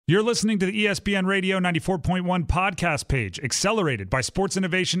You're listening to the ESPN Radio 94.1 podcast page, accelerated by Sports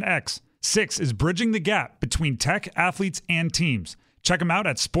Innovation X. 6 is bridging the gap between tech, athletes, and teams. Check them out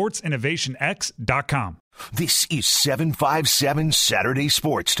at sportsinnovationx.com. This is 757 Saturday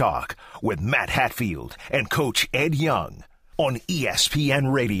Sports Talk with Matt Hatfield and Coach Ed Young on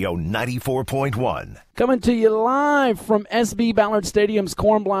ESPN Radio 94.1. Coming to you live from SB Ballard Stadium's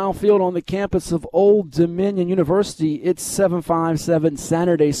Cornblau Field on the campus of Old Dominion University. It's 757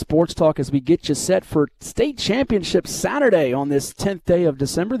 Saturday Sports Talk as we get you set for state championship Saturday on this 10th day of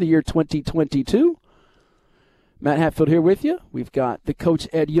December, the year 2022. Matt Hatfield here with you. We've got the Coach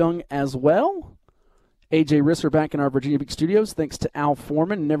Ed Young as well. A.J. Risser back in our Virginia Beach studios. Thanks to Al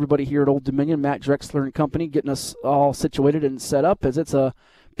Foreman and everybody here at Old Dominion, Matt Drexler and company, getting us all situated and set up as it's a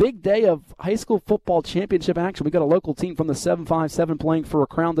big day of high school football championship action. We got a local team from the 757 playing for a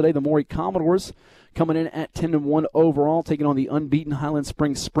crown today, the Maury Commodores, coming in at 10-1 overall, taking on the unbeaten Highland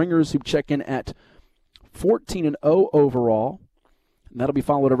Springs Springers, who check in at 14-0 overall. And that'll be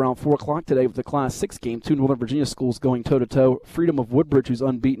followed around 4 o'clock today with the Class 6 game. 2 Northern Virginia schools going toe-to-toe. Freedom of Woodbridge, who's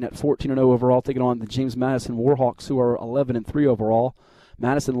unbeaten at 14-0 overall, taking on the James Madison Warhawks, who are 11-3 overall.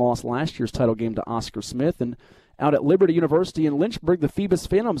 Madison lost last year's title game to Oscar Smith. And out at Liberty University in Lynchburg, the Phoebus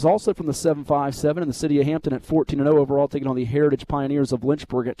Phantoms, also from the 757 in the city of Hampton at 14-0 overall, taking on the Heritage Pioneers of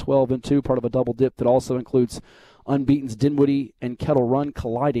Lynchburg at 12-2, part of a double dip that also includes unbeatens Dinwiddie and Kettle Run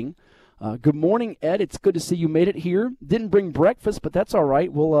colliding. Good morning, Ed. It's good to see you made it here. Didn't bring breakfast, but that's all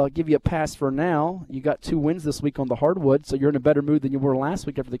right. We'll give you a pass for now. You got 2 wins this week on the hardwood, so you're in a better mood than you were last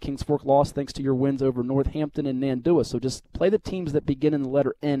week after the Kings Fork loss, thanks to your wins over Northampton and Nandua. So just play the teams that begin in the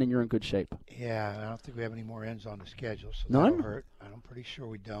letter N, and you're in good shape. Yeah, I don't think we have any more N's on the schedule, so none? that'll hurt. I'm pretty sure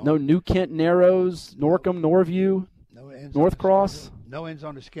we don't. No New Kent, Narrows, Norcom, Norview, no N's North Cross? No N's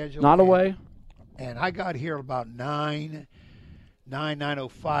on the schedule. Not away? And I got here about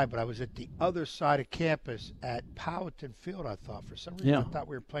 9:05, but I was at the other side of campus at Powhatan Field, I thought. For some reason, I thought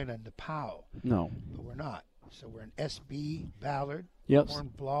we were playing in the Powell. No. But we're not. So we're in SB Ballard, yep.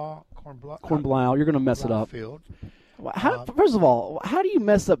 Cornblau. You're going to mess it up. Field. First of all, how do you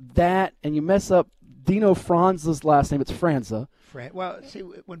mess up that and you mess up Dino Franz's last name? It's Franza. Well, see,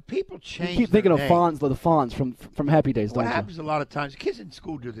 when people change, you keep thinking of name, Fonz, the Fonz from Happy Days, don't you? What happens a lot of times, kids in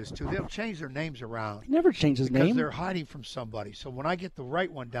school do this too. They'll change their names around. He never change his name. Because they're hiding from somebody. So when I get the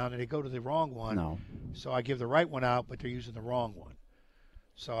right one down, and they go to the wrong one. No. So I give the right one out, but they're using the wrong one.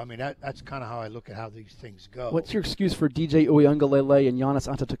 So, I mean, that's kind of how I look at how these things go. What's your excuse for DJ Uyunglele and Giannis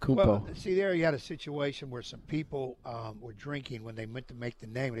Antetokounmpo? Well, see, there you had a situation where some people were drinking when they meant to make the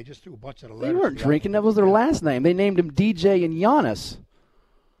name. They just threw a bunch of the letters. They weren't drinking. That was their last name. They named him DJ and Giannis.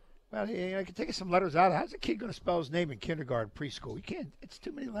 Well, I can take some letters out. How's a kid going to spell his name in kindergarten, preschool? You can't. It's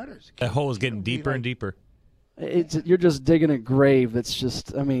too many letters. That hole is getting deeper and deeper. You're just digging a grave that's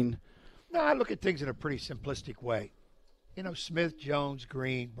just, I mean. No, I look at things in a pretty simplistic way. You know, Smith, Jones,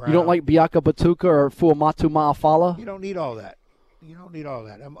 Green, Brown. You don't like Biaka Batuka or Fuamatu Maafala? You don't need all that. You don't need all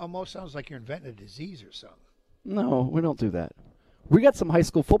that. It almost sounds like you're inventing a disease or something. No, we don't do that. We got some high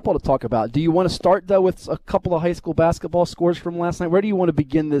school football to talk about. Do you want to start, though, with a couple of high school basketball scores from last night? Where do you want to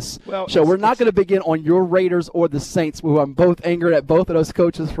begin this show? We're not going to begin on your Raiders or the Saints, who I'm both angered at both of those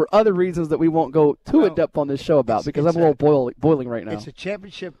coaches for other reasons that we won't go too in-depth on this show about because I'm a little boiling right now. It's a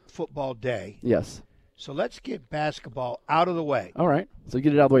championship football day. Yes. So let's get basketball out of the way. All right. So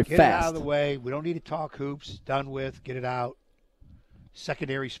get it out of the way fast. Get it out of the way. We don't need to talk hoops. Done with. Get it out.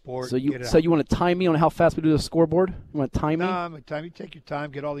 Secondary sport. So you want to time me on how fast we do the scoreboard? You want to time me? No, I'm going to time you. Take your time.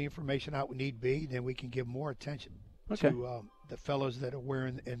 Get all the information out we need be. Then we can give more attention to the fellows that are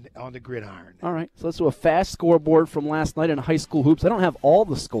wearing on the gridiron. All right. So let's do a fast scoreboard from last night in high school hoops. I don't have all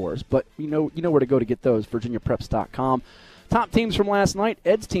the scores, but you know where to go to get those, virginiapreps.com. Top teams from last night.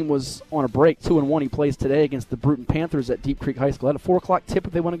 Ed's team was on a break, 2-1. He plays today against the Bruton Panthers at Deep Creek High School. At a 4 o'clock tip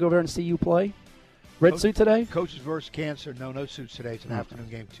if they want to go over and see you play. Red suit today? Coaches versus Cancer. No suits today. It's an afternoon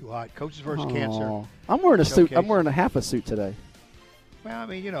game. Too hot. Coaches versus Cancer. I'm wearing a suit. I'm wearing a half a suit today. Well, I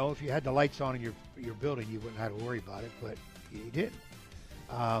mean, if you had the lights on in your building, you wouldn't have to worry about it, but you didn't.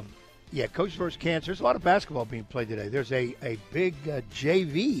 Coaches versus Cancer. There's a lot of basketball being played today. There's a big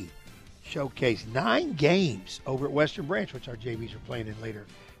JV showcase. 9 games over at Western Branch, which our JVs are playing in later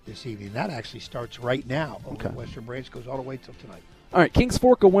this evening. That actually starts right now over at Western Branch. Goes all the way till tonight. All right, Kings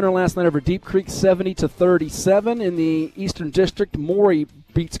Fork a winner last night over Deep Creek, 70-37. In the Eastern District, Maury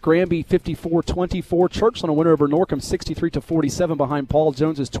beats Granby 54-24. Churchland a winner over Norcom, 63-47 behind Paul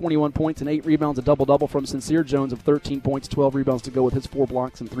Jones's 21 points and 8 rebounds, a double-double from Sincere Jones of 13 points, 12 rebounds to go with his 4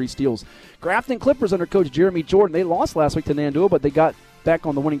 blocks and 3 steals. Grafton Clippers under Coach Jeremy Jordan. They lost last week to Nandua, but they got back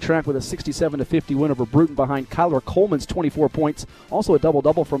on the winning track with a 67-50 win over Bruton behind Kyler Coleman's 24 points. Also a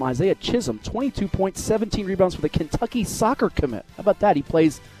double-double from Isaiah Chisholm, 22 points, 17 rebounds for the Kentucky soccer commit. How about that? He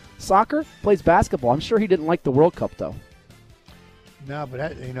plays soccer, plays basketball. I'm sure he didn't like the World Cup, though. No,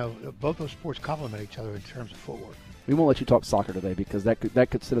 but both those sports complement each other in terms of footwork. We won't let you talk soccer today because that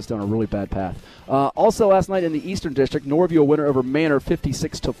could set us down a really bad path. Also last night in the Eastern District, Norview a winner over Manor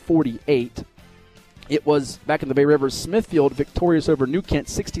 56-48. It was back in the Bay River, Smithfield victorious over New Kent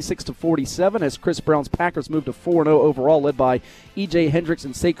 66-47 as Chris Brown's Packers moved to 4-0 overall, led by E.J. Hendricks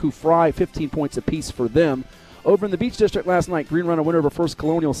and Sekou Fry, 15 points apiece for them. Over in the Beach District last night, Green Run a winner over First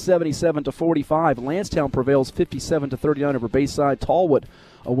Colonial 77-45. Lansdowne prevails 57-39 over Bayside. Tallwood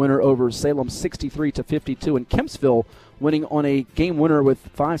a winner over Salem 63-52. And Kempsville winning on a game winner with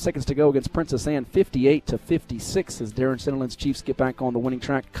 5 seconds to go against Princess Anne 58-56 as Darren Centerland's Chiefs get back on the winning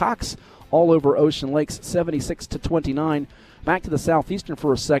track. Cox all over Ocean Lakes 76-29. Back to the Southeastern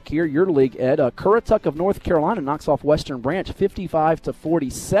for a sec here. Your league, Ed. Currituck of North Carolina knocks off Western Branch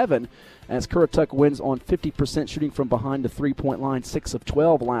 55-47 as Currituck wins on 50% shooting from behind the three-point line, 6 of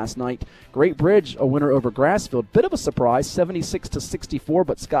 12 last night. Great Bridge a winner over Grassfield. Bit of a surprise, 76-64,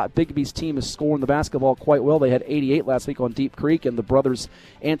 but Scott Bigby's team is scoring the basketball quite well. They had 88 last week on Deep Creek, and the brothers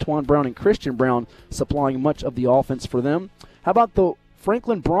Antoine Brown and Christian Brown supplying much of the offense for them. How about the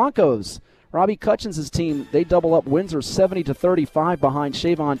Franklin Broncos? Robbie Cutchins' team, they double up Windsor 70-35 behind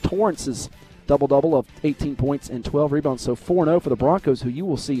Shavon Torrance's double-double of 18 points and 12 rebounds. So 4-0 for the Broncos, who you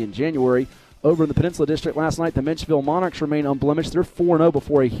will see in January. Over in the Peninsula District last night, the Menchville Monarchs remain unblemished. They're 4-0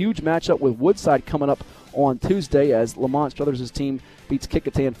 before a huge matchup with Woodside coming up on Tuesday as Lamont Struthers' team beats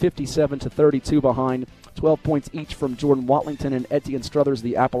Kickingham 57-32 behind 12 points each from Jordan Watlington and Etienne Struthers,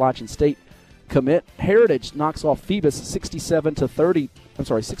 the Appalachian State commit. Heritage knocks off Phoebus 67-62.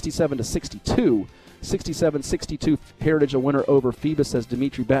 67-62. Heritage a winner over Phoebus as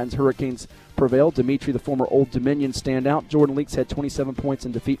Dimitri Batten's Hurricanes prevailed. Dimitri, the former Old Dominion standout. Jordan Leaks had 27 points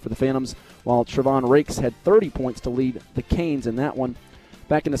in defeat for the Phantoms, while Trevon Rakes had 30 points to lead the Canes in that one.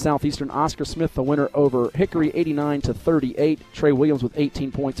 Back in the Southeastern, Oscar Smith the winner over Hickory 89-38. Trey Williams with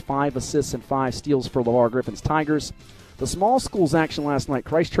 18 points, 5 assists, and 5 steals for LeVar Griffin's Tigers. The small schools action last night.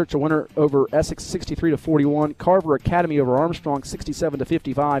 Christchurch a winner over Essex 63-41. Carver Academy over Armstrong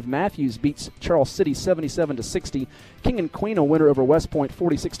 67-55. Matthews beats Charles City 77-60. King and Queen a winner over West Point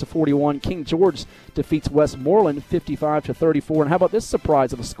 46-41. King George defeats Westmoreland 55-34. And how about this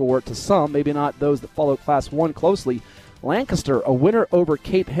surprise of a score to some, maybe not those that follow Class 1 closely. Lancaster a winner over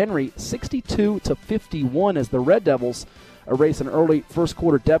Cape Henry 62-51 as the Red Devils erase an early first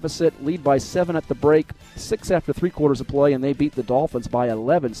quarter deficit, lead by 7 at the break, 6 after 3 quarters of play, and they beat the Dolphins by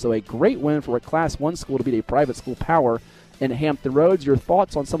 11. So a great win for a Class 1 school to beat a private school power in Hampton Roads. Your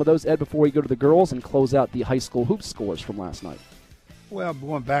thoughts on some of those, Ed, before we go to the girls and close out the high school hoops scores from last night? Well,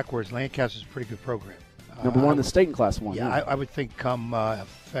 going backwards, Lancaster's a pretty good program. Number one in the state in Class 1. Yeah, I would think come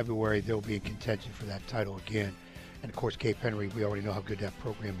February they'll be in contention for that title again. And, of course, Cape Henry, we already know how good that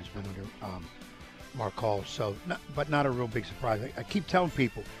program has been under Mark Hall, but not a real big surprise. I keep telling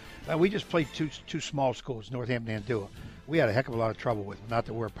people, we just played two small schools, Northampton and Andua. We had a heck of a lot of trouble with them, not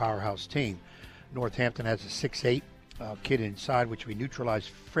that we're a powerhouse team. Northampton has a 6'8" kid inside, which we neutralized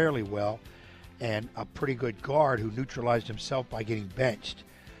fairly well, and a pretty good guard who neutralized himself by getting benched,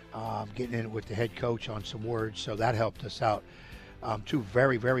 getting in with the head coach on some words, so that helped us out. Two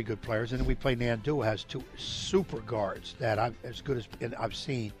very, very good players. And then we played Nandua, has 2 super guards that as good as I've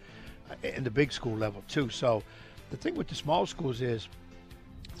seen in the big school level too. So the thing with the small schools is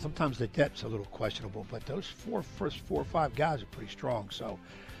sometimes the depth's a little questionable, but those first 4 or 5 guys are pretty strong. So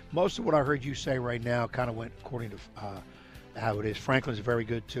most of what I heard you say right now kind of went according to how it is. Franklin's very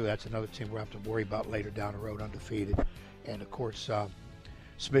good too. That's another team we'll have to worry about later down the road, undefeated. And of course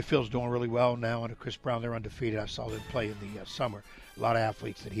Smithfield's doing really well now under Chris Brown. They're undefeated. I saw them play in the summer. A lot of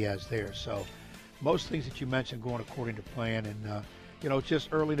athletes that he has there. So most things that you mentioned going according to plan. And it's just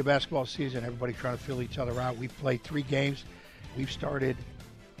early in the basketball season. Everybody trying to fill each other out. We've played 3 games. We've started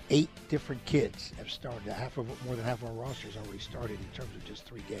 8 different kids have started. More than half of our rosters already started in terms of just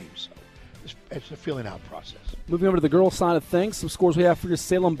 3 games. So it's a filling out process. Moving over to the girls' side of things, some scores we have for you.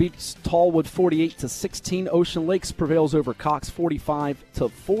 Salem beats Tallwood 48-16. Ocean Lakes prevails over Cox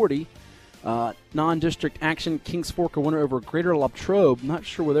 45-40. Non-district action, Kings Fork a winner over Greater Latrobe. Not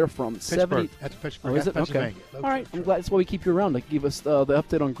sure where they're from. Pittsburgh. That's Pittsburgh. Oh, is it? Pennsylvania. Okay. All right. I'm glad that's why we keep you around to give us the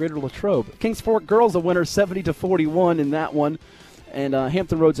update on Greater Latrobe. Kings Fork girls a winner 70-41 in that one. And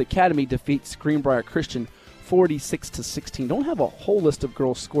Hampton Roads Academy defeats Greenbrier Christian 46-16. Don't have a whole list of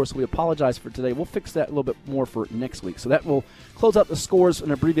girls' scores, so we apologize for today. We'll fix that a little bit more for next week. So that will close out the scores,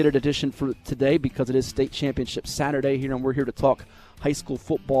 an abbreviated edition for today because it is State Championship Saturday here, and we're here to talk high school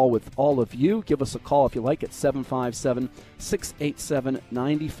football with all of you. Give us a call if you like at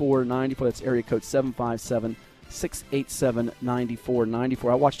 757-687-9494. That's area code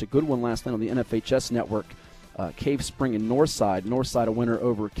 757-687-9494. I watched a good one last night on the NFHS network. Cave Spring and Northside. Northside a winner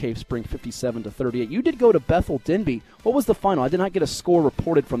over Cave Spring 57-38. You did go to Bethel Denby. What was the final? I did not get a score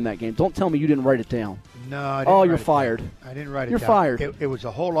reported from that game. Don't tell me you didn't write it down. No, I didn't. Oh, you're fired. I didn't write it You're down. fired. It was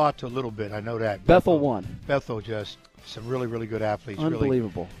a whole lot to a little bit. I know that. Bethel won. Bethel just some really, really good athletes.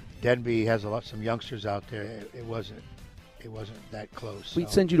 Unbelievable. Really, Denby has some youngsters out there. It wasn't that close.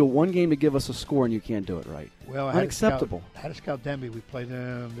 We'd send you to one game to give us a score, and you can't do it right. Well, unacceptable. I had to scout Denby. We play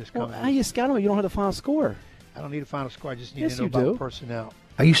them this coming. How you scout them if you don't have the final score? I don't need a final score. I just need Yes, to know you about do. personnel.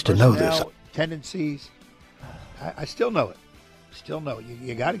 I used to know this. Tendencies. I still know it. Still know it.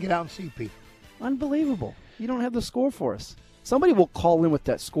 You got to get out and see people. Unbelievable. You don't have the score for us. Somebody will call in with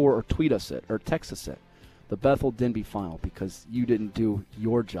that score or tweet us it or text us it. The Bethel Denby final because you didn't do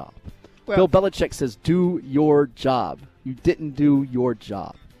your job. Well, Bill Belichick says, do your job. You didn't do your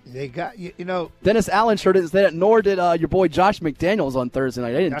job. They got, you know. Dennis Allen sure didn't say that, nor did your boy Josh McDaniels on Thursday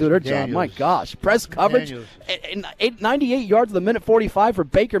night. They didn't do their job. My gosh. Press coverage. 98 yards of the minute 45 for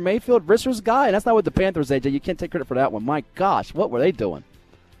Baker Mayfield, Risser's guy, and that's not what the Panthers did. You can't take credit for that one. My gosh, what were they doing?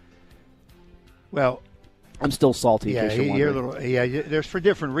 Well, I'm still salty. Yeah, there's for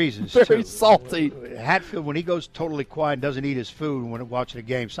different reasons. Very salty. Hatfield, when he goes totally quiet and doesn't eat his food when watching a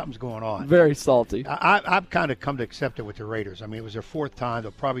game, something's going on. Very salty. I've kind of come to accept it with the Raiders. I mean, it was their fourth time.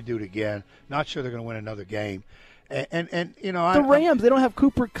 They'll probably do it again. Not sure they're going to win another game. And you know, the Rams, they don't have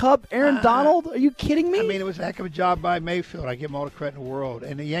Cooper Kupp, Aaron Donald. Are you kidding me? I mean, it was a heck of a job by Mayfield. I give them all the credit in the world.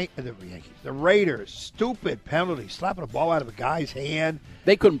 And the Yankees, the Raiders, stupid penalty, slapping a ball out of a guy's hand.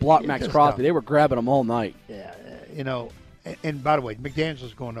 They couldn't block Max Crosby. Dumb. They were grabbing him all night. Yeah, you know. And by the way,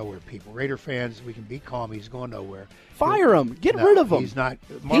 McDaniels going nowhere, people. Raider fans, we can be calm. He's going nowhere. Fire him. Get rid of him. He's not.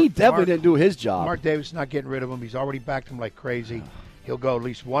 He definitely didn't do his job. Mark Davis is not getting rid of him. He's already backed him like crazy. He'll go at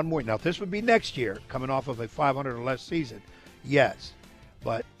least one more. Now, if this would be next year, coming off of a 500 or less season, yes.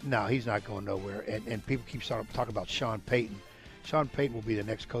 But, no, he's not going nowhere. And people keep talking about Sean Payton. Sean Payton will be the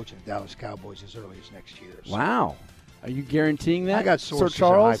next coach of the Dallas Cowboys as early as next year. So. Wow. Are you guaranteeing that, I got sources Sir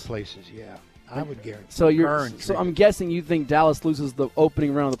Charles? in high places, yeah. I would guarantee. So I'm guessing you think Dallas loses the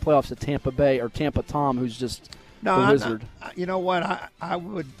opening round of the playoffs to Tampa Bay or Tampa Tom, who's just the wizard. You know what? I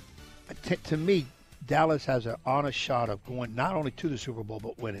would to me, Dallas has an honest shot of going not only to the Super Bowl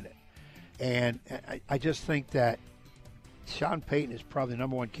but winning it. And I just think that Sean Payton is probably the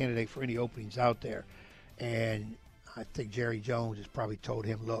number one candidate for any openings out there. And I think Jerry Jones has probably told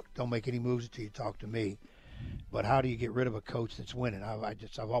him, look, don't make any moves until you talk to me. But how do you get rid of a coach that's winning?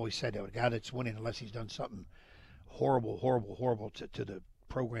 I've always said that a guy that's winning, unless he's done something horrible to the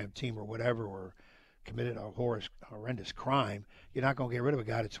program team or whatever, or committed a horrendous crime, you're not going to get rid of a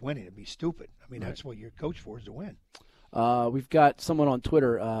guy that's winning. It'd be stupid. I mean, That's what you're coached for, is to win. We've got someone on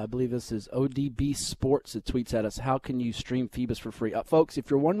Twitter, I believe this is ODB Sports, that tweets at us, how can you stream Phoebus for free? Folks, if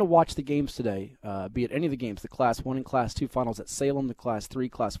you're wanting to watch the games today, be it any of the games, the Class 1 and Class 2 finals at Salem, the Class 3,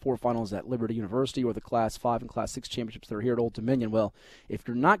 Class 4 finals at Liberty University, or the Class 5 and Class 6 championships that are here at Old Dominion, well, if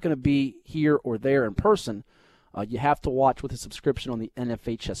you're not going to be here or there in person, you have to watch with a subscription on the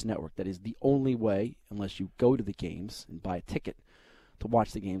NFHS network. That is the only way, unless you go to the games and buy a ticket to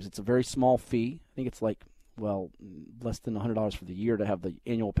watch the games. It's a very small fee. I think it's less than $100 for the year to have the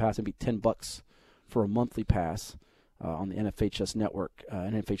annual pass. It'd be $10 for a monthly pass on the NFHS network,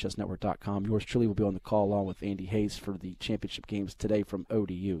 NFHSnetwork.com. Yours truly will be on the call along with Andy Hayes for the championship games today from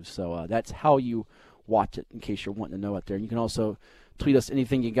ODU. So that's how you watch it, in case you're wanting to know out there. And you can also tweet us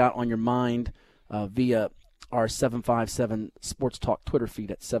anything you got on your mind via our 757 Sports Talk Twitter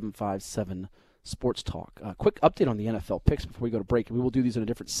feed at 757 Sports Talk. Quick update on the NFL picks before we go to break. We will do these in a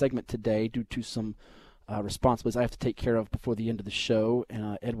different segment today due to some responsibilities I have to take care of before the end of the show.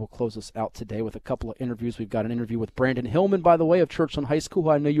 And Ed will close us out today with a couple of interviews. We've got an interview with Brandon Hillman, by the way, of Churchland High School,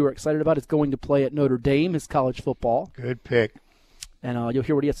 who I know you were excited about. Is going to play at Notre Dame, his college football. Good pick. And you'll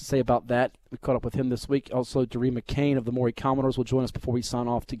hear what he has to say about that. We caught up with him this week. Also, Doree McCain of the Maury Commodores will join us before we sign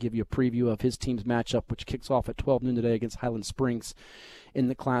off to give you a preview of his team's matchup, which kicks off at 12 noon today against Highland Springs in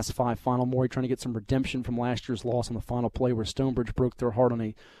the Class 5 final. Maury trying to get some redemption from last year's loss on the final play where Stonebridge broke their heart on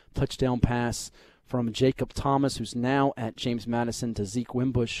a touchdown pass from Jacob Thomas, who's now at James Madison, to Zeke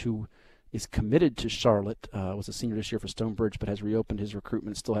Wimbush, who is committed to Charlotte, was a senior this year for Stonebridge, but has reopened his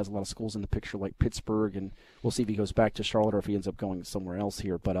recruitment. Still has a lot of schools in the picture like Pittsburgh, and we'll see if he goes back to Charlotte or if he ends up going somewhere else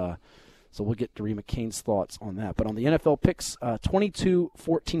here. But So we'll get Doree McCain's thoughts on that. But on the NFL picks,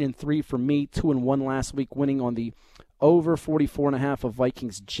 22-14-3 for me, 2-1 last week, winning on the over 44.5 of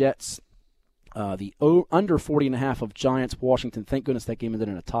Vikings-Jets, the under 40.5 of Giants-Washington. Thank goodness that game ended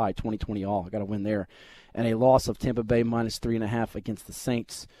in a tie, 20-20 all. I got a win there. And a loss of Tampa Bay minus 3.5 against the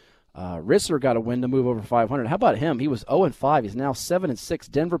Saints. Risser got a win to move over 500. How about him? He was 0-5. He's now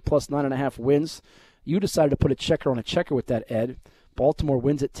 7-6. Denver plus 9.5 wins. You decided to put a checker on a checker with that, Ed. Baltimore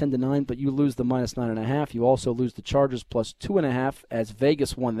wins at 10-9, but you lose the minus 9.5. You also lose the Chargers plus 2.5 as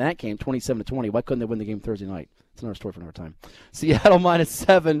Vegas won that game 27-20. Why couldn't they win the game Thursday night? It's another story for another time. Seattle minus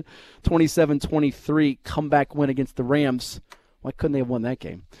 7, 27-23. Comeback win against the Rams. Why couldn't they have won that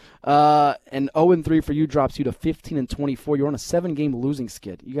game? And 0-3 for you drops you to 15-24. You're on a 7-game losing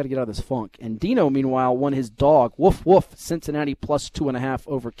skid. You got to get out of this funk. And Dino, meanwhile, won his dog. Woof, woof. Cincinnati plus 2.5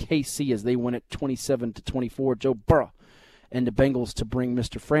 over KC as they win it 27-24. Joe Burrow and the Bengals to bring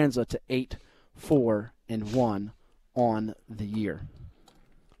Mr. Franza to 8-4-1 on the year.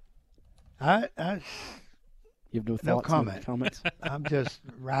 You have no thoughts? No comment. No comments? I'm just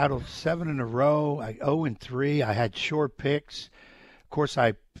rattled. 7 in a row. 0-3. I had short picks. Of course,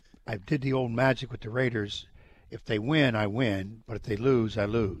 I did the old magic with the Raiders. If they win, I win. But if they lose, I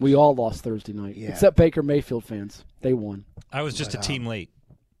lose. We all lost Thursday night, except Baker Mayfield fans. They won. I was just a team late.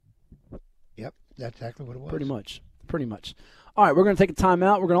 Yep, that's exactly what it was. Pretty much. All right, we're going to take a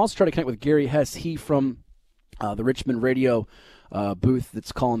timeout. We're going to also try to connect with Gary Hess. He from the Richmond radio booth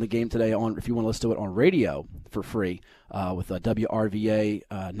that's calling the game today on, if you want to listen to it on radio for free, with WRVA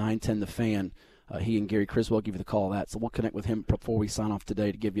 910 The Fan. He and Gary Criswell give you the call on that. So we'll connect with him before we sign off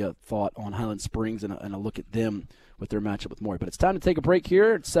today to give you a thought on Highland Springs and a look at them with their matchup with Maury. But it's time to take a break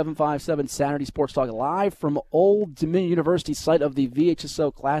here at 757 Saturday Sports Talk, live from Old Dominion University, site of the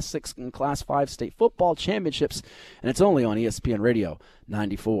VHSO Class 6 and Class 5 state football championships. And it's only on ESPN Radio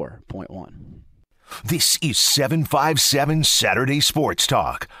 94.1. This is 757 Saturday Sports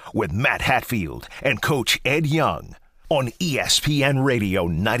Talk with Matt Hatfield and Coach Ed Young on ESPN Radio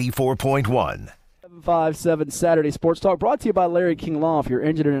 94.1. 757 Saturday Sports Talk, brought to you by Larry King Law. If you're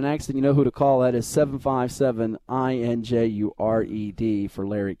injured in an accident, you know who to call. That is 757-INJURED for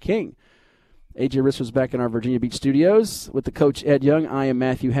Larry King. AJ Risser's back in our Virginia Beach studios with the coach Ed Young. I am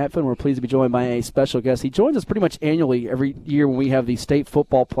Matthew Hatfield. We're pleased to be joined by a special guest. He joins us pretty much annually every year when we have the state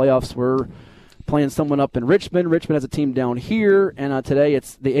football playoffs. We're playing someone up in Richmond. Richmond has a team down here, and today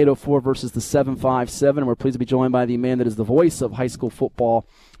it's the 804 versus the 757. We're pleased to be joined by the man that is the voice of high school football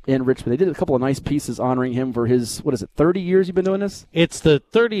in Richmond. They did a couple of nice pieces honoring him for his, 30 years you've been doing this? It's the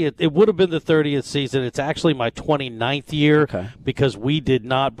 30th. It would have been the 30th season. It's actually my 29th year because we did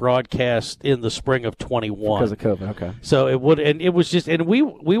not broadcast in the spring of 21. Because of COVID, okay. So it would, and it was just, and we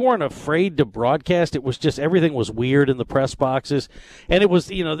weren't afraid to broadcast. It was just everything was weird in the press boxes. And it was,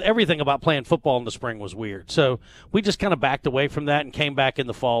 everything about playing football in the spring was weird. So we just kind of backed away from that and came back in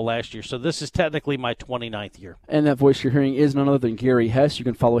the fall last year. So this is technically my 29th year. And that voice you're hearing is none other than Gary Hess. You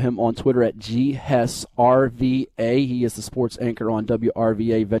can follow him on Twitter at GHessRVA. He is the sports anchor on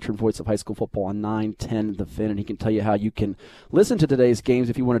WRVA, veteran voice of high school football on 910 The Fan, and he can tell you how you can listen to today's games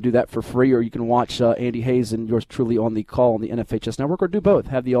if you want to do that for free, or you can watch Andy Hayes and yours truly on the call on the NFHS network, or do both.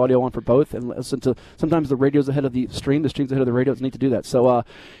 Have the audio on for both and listen to, sometimes the radio's ahead of the stream's ahead of the radio. It's neat to do that. So,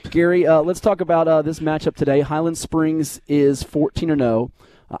 Gary, let's talk about this matchup today. Highland Springs is 14-0.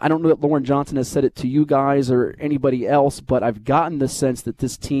 I don't know that Lauren Johnson has said it to you guys or anybody else, but I've gotten the sense that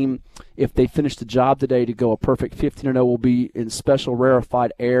this team, if they finish the job today to go a perfect 15-0, will be in special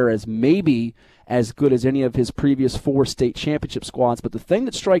rarefied air as maybe as good as any of his previous 4 state championship squads. But the thing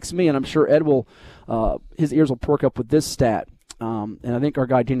that strikes me, and I'm sure Ed will, his ears will perk up with this stat, and I think our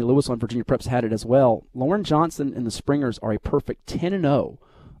guy Danny Lewis on Virginia Preps had it as well. Lauren Johnson and the Springers are a perfect 10-0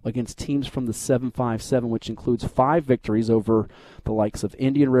 against teams from the 757, which includes 5 victories over the likes of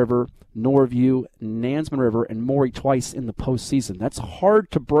Indian River, Norview, Nansemond River, and Maury twice in the postseason. That's hard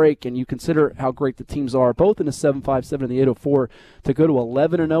to break, and you consider how great the teams are, both in the 757 and the 804, to go to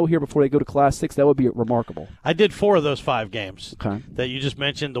 11-0 here before they go to Class 6. That would be remarkable. I did 4 of those 5 games that you just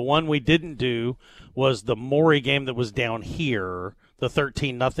mentioned. The one we didn't do was the Maury game that was down here, the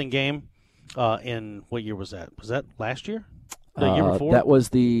 13-0 game. In what year was that? Was that last year? The year before? That was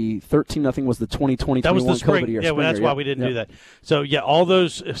the 13-0 was the 2020-21 that was the spring. COVID year. Yeah, well, that's why we didn't do that. So, all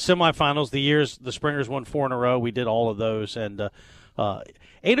those semifinals, the years the Springers won 4 in a row, we did all of those. And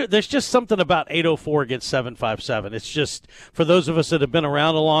There's just something about 804 against 757. It's just, for those of us that have been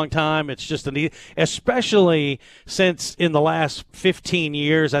around a long time, it's just especially since in the last 15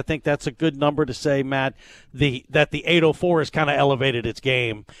 years, I think that's a good number to say, Matt, that the 804 has kind of elevated its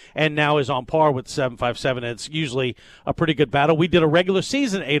game and now is on par with 757. It's usually a pretty good battle. We did a regular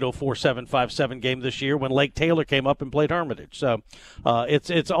season 804-757 game this year when Lake Taylor came up and played Hermitage. So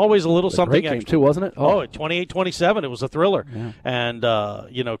it's always a little something great extra. Game too, wasn't it? Oh, 28-27. It was a thriller. Yeah. And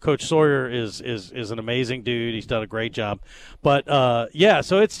Coach Sawyer is an amazing dude. He's done a great job. But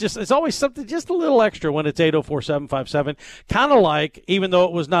so it's always something just a little extra when it's 804-757. Kind of like, even though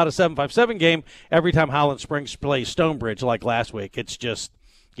it was not a 757 game, every time Highland Springs plays Stonebridge like last week, it's just,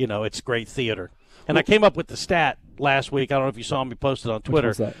 it's great theater. And I came up with the stat last week. I don't know if you saw me posted on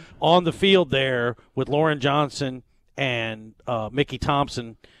Twitter. On the field there with Lauren Johnson and Mickey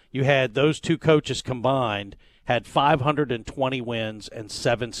Thompson, you had those two coaches combined had 520 wins and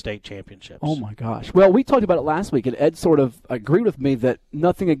 7 state championships. Oh, my gosh. Well, we talked about it last week, and Ed sort of agreed with me that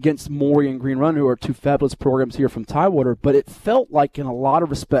nothing against Maury and Green Run, who are two fabulous programs here from Tidewater, but it felt like in a lot of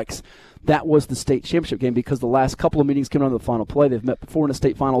respects that was the state championship game because the last couple of meetings came down to the final play. They've met before in the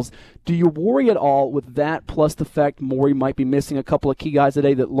state finals. Do you worry at all with that, plus the fact Maury might be missing a couple of key guys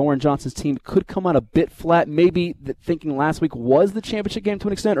today, that Lauren Johnson's team could come out a bit flat? Maybe that thinking last week was the championship game to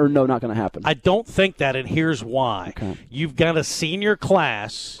an extent, or no, not going to happen? I don't think that, and here's why. Okay. You've got a senior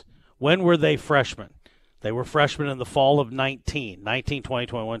class. When were they freshmen? They were freshmen in the fall of 19, 20,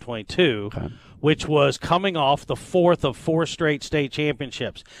 21, 22, okay, which was coming off the 4th of 4 straight state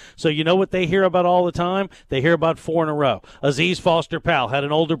championships. So you know what they hear about all the time? They hear about 4 in a row. Aziz Foster Powell had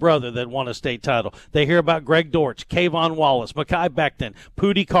an older brother that won a state title. They hear about Greg Dortch, Kayvon Wallace, Mackay Becton,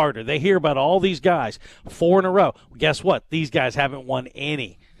 Pootie Carter. They hear about all these guys 4 in a row. Guess what? These guys haven't won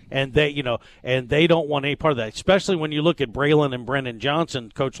any. And they don't want any part of that, especially when you look at Braylon and Brendan Johnson,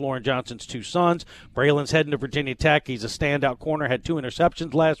 Coach Lauren Johnson's 2 sons. Braylon's heading to Virginia Tech. He's a standout corner, had 2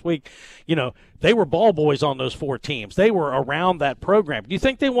 interceptions last week. They were ball boys on those 4 teams. They were around that program. Do you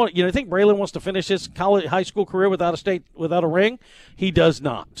think think Braylon wants to finish his high school career without a ring? He does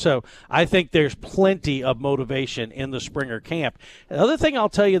not. So I think there's plenty of motivation in the Springer camp. The other thing I'll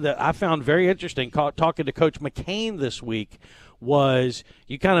tell you that I found very interesting talking to Coach McCain this week was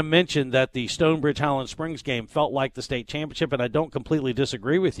you kind of mentioned that the Stonebridge Highland Springs game felt like the state championship, and I don't completely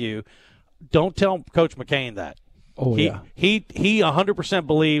disagree with you. Don't tell Coach McCain that. Oh, he, yeah. He 100%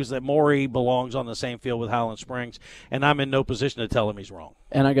 believes that Maury belongs on the same field with Highland Springs, and I'm in no position to tell him he's wrong.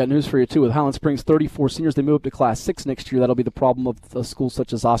 And I got news for you, too. With Highland Springs 34 seniors, they move up to Class 6 next year. That'll be the problem of schools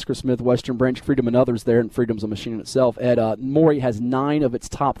such as Oscar Smith, Western Branch, Freedom, and others there, and Freedom's a machine in itself. Maury has 9 of its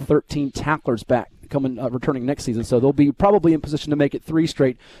top 13 tacklers back returning next season, so they'll be probably in position to make it 3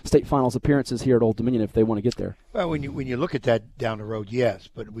 straight state finals appearances here at Old Dominion if they want to get there. Well, when you look at that down the road, yes,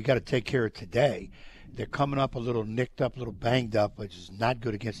 but we got to take care of today. They're coming up a little nicked up, a little banged up, which is not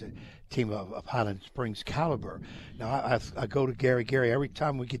good against a team of Highland Springs caliber. Now, I go to Gary. Gary, every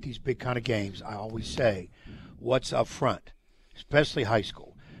time we get these big kind of games, I always say, what's up front, especially high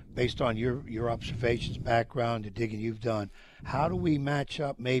school, based on your observations, background, the digging you've done. How do we match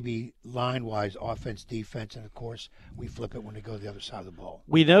up maybe line-wise, offense, defense, and, of course, we flip it when they go to the other side of the ball?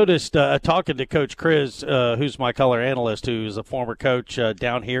 We noticed, talking to Coach Chris, who's my color analyst, who's a former coach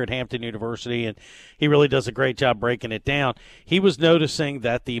down here at Hampton University, and he really does a great job breaking it down. He was noticing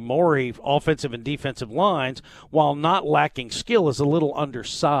that the Maury offensive and defensive lines, while not lacking skill, is a little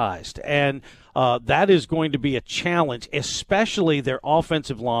undersized. And that is going to be a challenge, especially their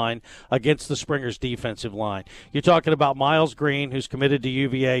offensive line against the Springers' defensive line. You're talking about Miles Green, who's committed to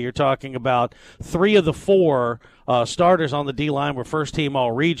UVA. You're talking about 3 of the 4 starters on the D-line were first-team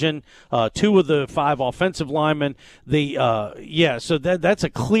All-Region, 2 of the 5 offensive linemen. So that's a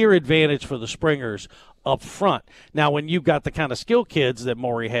clear advantage for the Springers up front. Now, when you've got the kind of skill kids that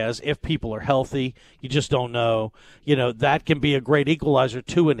Maury has, if people are healthy, you just don't know. That can be a great equalizer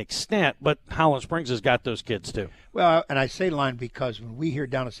to an extent, but Highland Springs has got those kids too. Well, and I say line because when we hear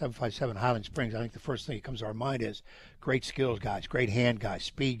down at 757 Highland Springs, I think the first thing that comes to our mind is great skills guys, great hand guys,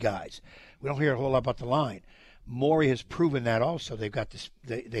 speed guys. We don't hear a whole lot about the line. Maury has proven that also. They've got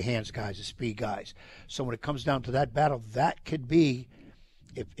the hands guys, the speed guys. So when it comes down to that battle, that could be,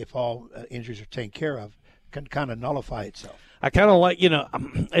 if all injuries are taken care of, can kind of nullify itself. I kind of like,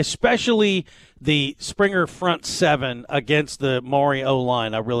 especially the Springer front 7 against the Maury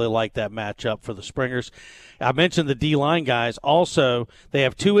O-line. I really like that matchup for the Springers. I mentioned the D-line guys. Also, they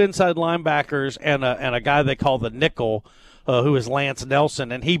have 2 inside linebackers and a guy they call the nickel, who is Lance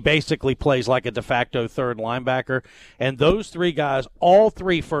Nelson, and he basically plays like a de facto third linebacker. And those three guys, all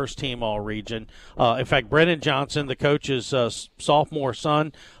three first-team All-Region. In fact, Brennan Johnson, the coach's sophomore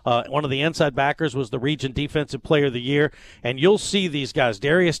son, one of the inside backers, was the Region Defensive Player of the Year. And you'll see these guys,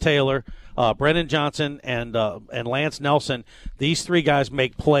 Darius Taylor, Brennan Johnson, and Lance Nelson. These three guys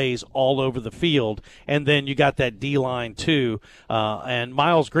make plays all over the field. And then you got that D-line, too. And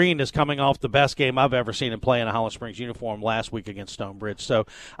Miles Green is coming off the best game I've ever seen him play in a Holland Springs uniform last week against Stonebridge. So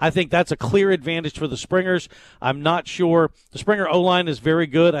I think that's a clear advantage for the Springers. I'm not sure. The Springer O-line is very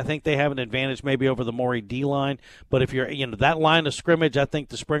good. I think they have an advantage maybe over the Maury D-line. But if you're, that line of scrimmage, I think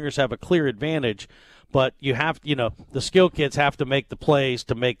the Springers have a clear advantage. But you have, the skill kids have to make the plays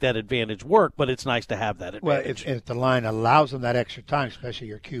to make that advantage work, but it's nice to have that advantage. Well, if the line allows them that extra time, especially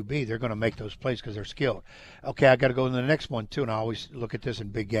your QB, they're going to make those plays because they're skilled. Okay, I got to go to the next one, too, and I always look at this in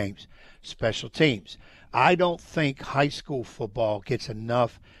big games. Special teams. I don't think high school football gets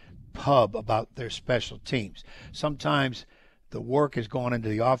enough pub about their special teams. Sometimes the work is going into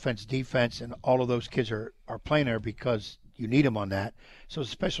the offense, defense, and all of those kids are playing there because you need them on that. So the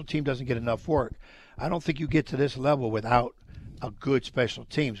special team doesn't get enough work. I don't think you get to this level without a good special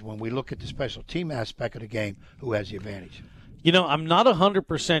teams. When we look at the special team aspect of the game, who has the advantage? I'm not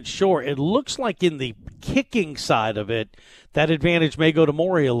 100% sure. It looks like in the kicking side of it, that advantage may go to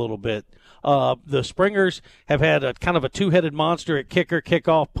Maury a little bit. The Springers have had a kind of a two-headed monster at kicker,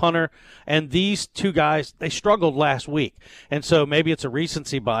 kickoff, punter, and these two guys, they struggled last week. And so maybe it's a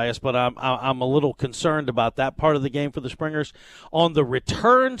recency bias, but I'm a little concerned about that part of the game for the Springers. On the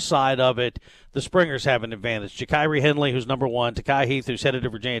return side of it, the Springers have an advantage. Jakiri Henley, who's number one, Takai Heath, who's headed to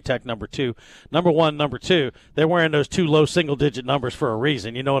Virginia Tech, number two. Number one, number two, they're wearing those two low single-digit numbers for a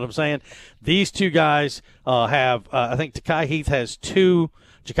reason. You know what I'm saying? These two guys have, I think Takai Heath has two,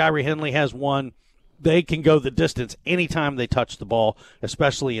 Jakiri Henley has one. They can go the distance anytime they touch the ball,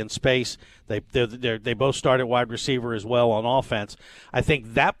 especially in space. They both start at wide receiver as well on offense. I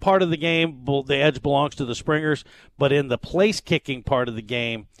think that part of the game, the edge belongs to the Springers, but in the place kicking part of the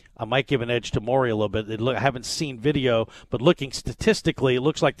game, I might give an edge to Maury a little bit. I haven't seen video, but looking statistically, it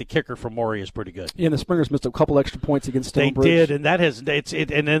looks like the kicker for Maury is pretty good. Yeah, and the Springers missed a couple extra points against Stonebridge. They did, and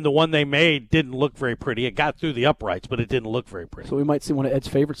and then the one they made didn't look very pretty. It got through the uprights, but it didn't look very pretty. So we might see one of Ed's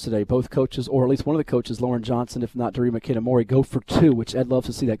favorites today. Both coaches, or at least one of the coaches, Lauren Johnson, if not Doree McKenna Maury, go for two, which Ed loves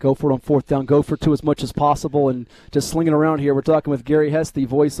to see that. Go for it on fourth down. Go for two as much as possible, and just slinging around here. We're talking with Gary Hess, the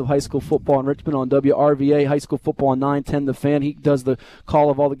voice of high school football in Richmond on WRVA, high school football on 910 The Fan. He does the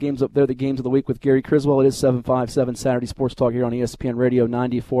call of all the games up there, the games of the week with Gary Criswell. It is 757 Saturday Sports Talk here on ESPN Radio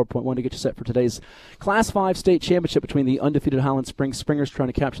 94.1 to get you set for today's Class 5 state championship between the undefeated Highland Springs Springers trying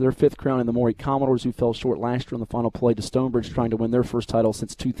to capture their fifth crown and the Maury Commodores, who fell short last year on the final play to Stonebridge, trying to win their first title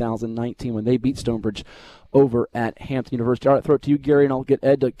since 2019 when they beat Stonebridge over at Hampton University. All right, throw it to you, Gary, and I'll get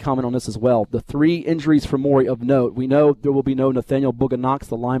Ed to comment on this as well. The three injuries for Maury of note. We know there will be no Nathaniel Booga-Knox,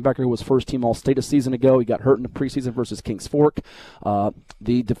 the linebacker who was first-team All-State a season ago. He got hurt in the preseason versus Kings Fork.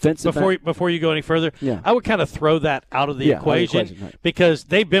 The defensive Before you go any further, yeah. I would kind of throw that out of the equation, right. Because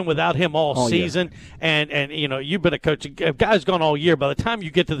they've been without him all season, year. and you've been a coach. A guy's gone all year. By the time you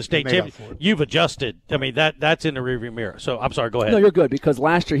get to the state championship, you've adjusted. I mean, that's in the rearview mirror. So I'm sorry, go ahead. No, you're good, because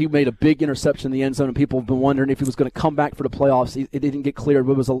last year he made a big interception in the end zone, and people have been wondering if he was going to come back for the playoffs. It didn't get cleared.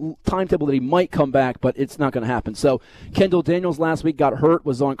 It was a timetable that he might come back, but it's not going to happen. So Kendall Daniels last week got hurt,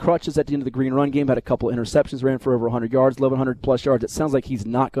 was on crutches at the end of the Green Run game, had a couple of interceptions, ran for over 100 yards, 1,100-plus yards. It sounds like he's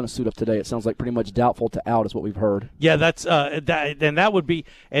not going to suit up today. It sounds like pretty much doubtful to out is what we've heard. Yeah, that's that would be,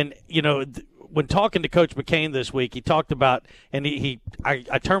 and when talking to Coach McCain this week, he talked about, and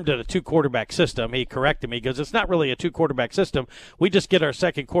I termed it a two-quarterback system. He corrected me. He goes, it's not really a two-quarterback system. We just get our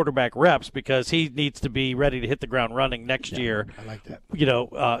second quarterback reps because he needs to be ready to hit the ground running next year. I like that.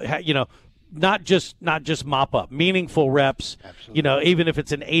 Not just mop up, meaningful reps. Absolutely. Even if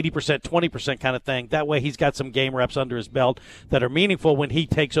it's an 80%, 20% kind of thing. That way he's got some game reps under his belt that are meaningful when he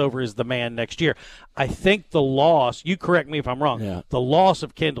takes over as the man next year. I think the loss, you correct me if I'm wrong, the loss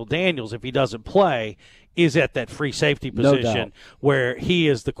of Kendall Daniels, if he doesn't play, is at that free safety position where he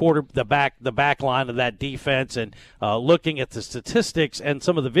is the back line of that defense. And looking at the statistics and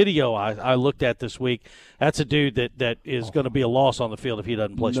some of the video I looked at this week, that's a dude that is going to be a loss on the field if he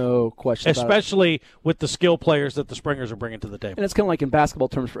doesn't play. No question about it. Especially with the skill players that the Springers are bringing to the table. And it's kind of like in basketball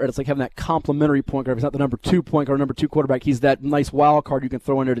terms for Ed. It's like having that complementary point guard. If he's not the number 2 point guard, number 2 quarterback, he's that nice wild card you can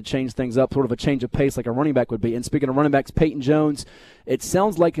throw in there to change things up, sort of a change of pace like a running back would be. And speaking of running backs, Peyton Jones, it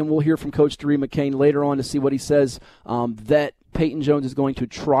sounds like, and we'll hear from Coach Doree McCain later on to see what he says, that Peyton Jones is going to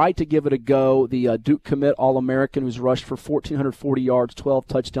try to give it a go. The Duke commit All-American who's rushed for 1,440 yards, 12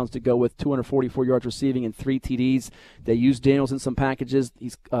 touchdowns to go with, 244 yards receiving and 3 TDs. They used Daniels in some packages.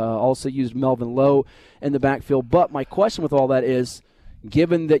 He's also used Melvin Lowe in the backfield. But my question with all that is,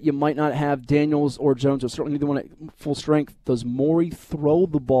 given that you might not have Daniels or Jones, or certainly neither one at full strength, does Morey throw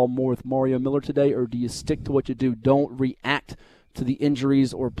the ball more with Mario Miller today, or do you stick to what you do? Don't react to the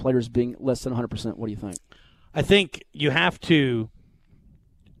injuries or players being less than 100%. What do you think? I think you have to,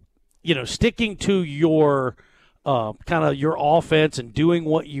 sticking to your kind of your offense and doing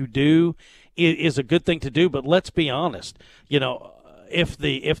what you do is a good thing to do. But let's be honest,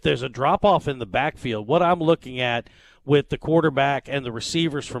 if there's a drop off in the backfield, what I'm looking at with the quarterback and the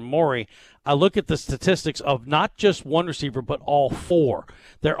receivers from Morey, I look at the statistics of not just one receiver, but all 4.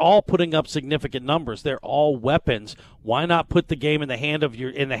 They're all putting up significant numbers. They're all weapons. Why not put the game in the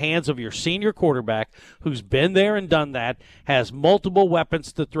hands of your senior quarterback who's been there and done that, has multiple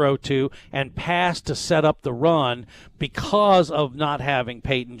weapons to throw to, and pass to set up the run because of not having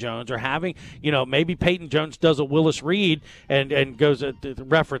Peyton Jones or having, maybe Peyton Jones does a Willis Reed and goes a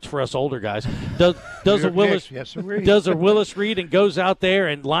reference for us older guys. Does a Willis Reed and goes out there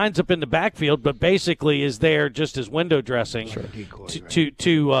and lines up in the backfield, but basically is there just as window dressing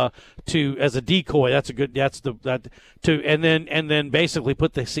to as a decoy. And then basically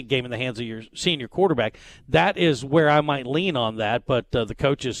put the game in the hands of your senior quarterback. That is where I might lean on that, but the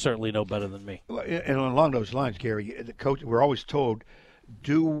coaches certainly know better than me. And along those lines, Gary, the coach, we're always told,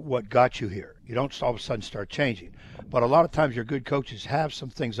 do what got you here. You don't all of a sudden start changing. But a lot of times your good coaches have some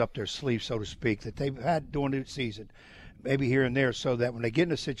things up their sleeve, so to speak, that they've had during the season, maybe here and there, so that when they get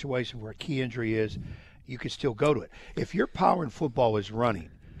in a situation where a key injury is, you can still go to it. If your power in football is running,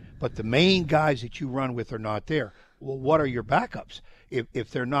 but the main guys that you run with are not there, well, what are your backups? If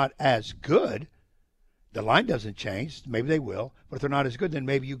they're not as good, the line doesn't change. Maybe they will. But if they're not as good, then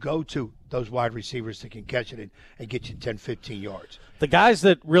maybe you go to those wide receivers that can catch it and get you 10, 15 yards. The guys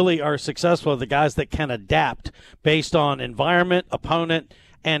that really are successful are the guys that can adapt based on environment, opponent,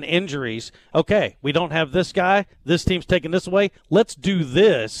 and injuries. Okay, we don't have this guy. This team's taking this away. Let's do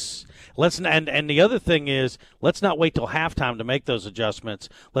this. And the other thing is, let's not wait till halftime to make those adjustments.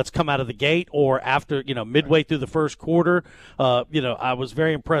 Let's come out of the gate or after, midway through the first quarter. I was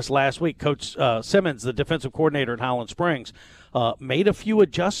very impressed last week. Coach Simmons, the defensive coordinator at Highland Springs, made a few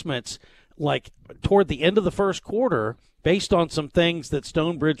adjustments like toward the end of the first quarter based on some things that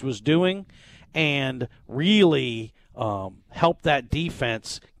Stonebridge was doing, and really help that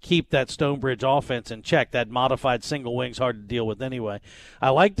defense keep that Stonebridge offense in check. That modified single wing's hard to deal with anyway. I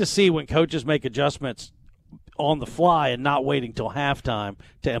like to see when coaches make adjustments on the fly and not waiting till halftime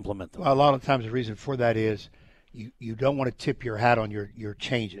to implement them. Well, a lot of times the reason for that is you don't want to tip your hat on your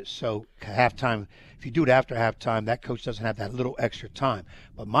changes. So halftime, if you do it after halftime, that coach doesn't have that little extra time.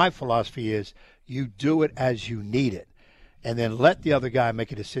 But my philosophy is you do it as you need it, and then let the other guy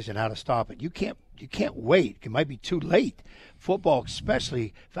make a decision how to stop it. You can't wait. It might be too late. Football,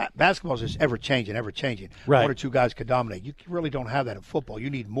 especially, basketball is just ever changing. Right. 1 or 2 guys could dominate. You really don't have that in football. You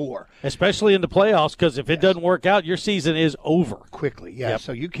need more, especially in the playoffs, because if it doesn't work out, your season is over quickly. Yeah. Yep.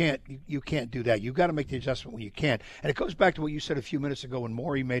 So you can't do that. You've got to make the adjustment when you can. And it goes back to what you said a few minutes ago when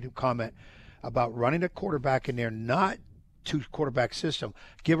Morey made a comment about running a quarterback in there, not 2-quarterback system.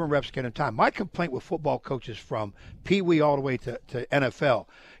 Give them reps, get them time. My complaint with football coaches from Pee Wee all the way to NFL,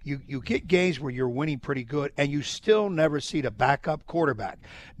 you get games where you're winning pretty good, and you still never see the backup quarterback.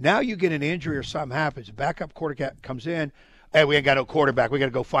 Now you get an injury or something happens, the backup quarterback comes in, hey, we ain't got no quarterback. We got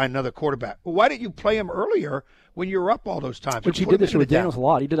to go find another quarterback. Well, why didn't you play him earlier when you were up all those times? Which he did this year with Daniels a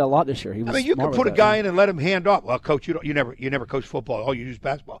lot. He did that a lot this year. You can put a guy in and let him hand off. Well, coach, you never coach football. All you do is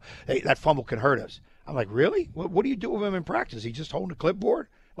basketball. Hey, that fumble can hurt us. I'm like, really? What do you do with him in practice? He just holding a clipboard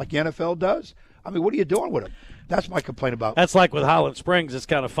like the NFL does? I mean, what are you doing with him? That's my complaint about. That's like with Highland Springs. It's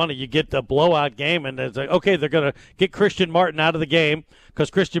kind of funny. You get the blowout game, and it's like, okay, they're going to get Christian Martin out of the game because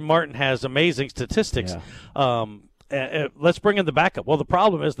Christian Martin has amazing statistics. Yeah. Let's bring in the backup. Well, the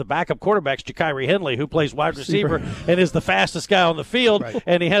problem is the backup quarterback's Ja'Kyrie Henley, who plays wide receiver and is the fastest guy on the field, right.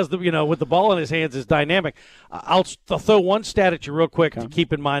 And he has with the ball in his hands is dynamic. I'll throw one stat at you real quick to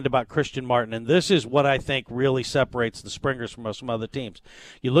keep in mind about Christian Martin, and this is what I think really separates the Springers from some other teams.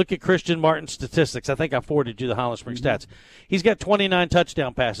 You look at Christian Martin's statistics. I think I forwarded you the Highland Springs stats. He's got 29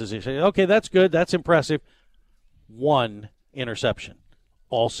 touchdown passes. You say, okay, that's good. That's impressive. 1 interception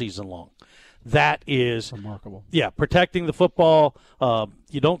all season long. That is remarkable. Yeah, protecting the football,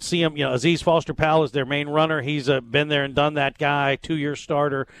 You don't see him. Aziz Foster-Powell is their main runner. He's been there and done that guy, 2-year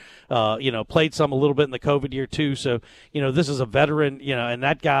starter. Played some a little bit in the COVID year too. So, this is a veteran, and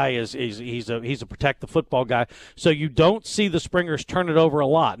that guy he's a protect the football guy. So you don't see the Springers turn it over a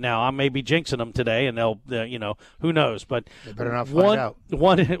lot. Now, I may be jinxing them today, and they'll, who knows? But they better not find out.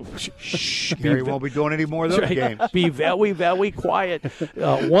 Gary won't be doing any more of those games. Be very, very quiet.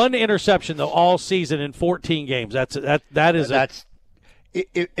 One interception though all season in 14 games. And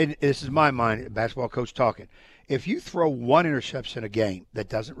this is my mind, basketball coach talking. If you throw one interception a game that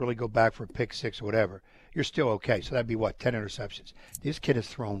doesn't really go back for a pick six or whatever, you're still okay. So that'd be 10 interceptions. This kid has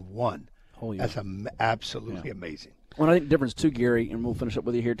thrown one. Oh, yeah. That's absolutely amazing. Well, I think the difference too, Gary, and we'll finish up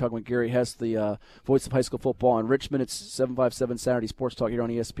with you here talking with Gary Hess, the voice of high school football in Richmond. It's 757 Saturday Sports Talk here on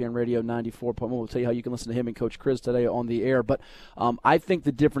ESPN Radio 94.1. We'll tell you how you can listen to him and Coach Chris today on the air. But I think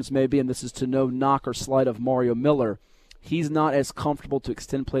the difference may be, and this is to no knock or slight of Mario Miller, he's not as comfortable to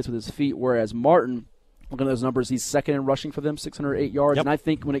extend plays with his feet, whereas Martin, looking at those numbers, he's second in rushing for them, 608 yards. Yep. And I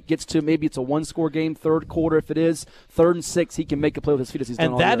think when it gets to maybe it's a one-score game, third quarter, if it is, 3rd and 6, he can make a play with his feet as he's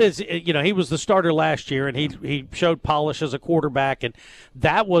done all year. And that is, he was the starter last year, and he showed polish as a quarterback. And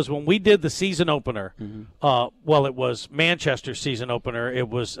that was when we did the season opener. Mm-hmm. It was Manchester's season opener. It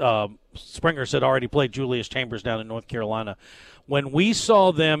was Springers had already played Julius Chambers down in North Carolina. When we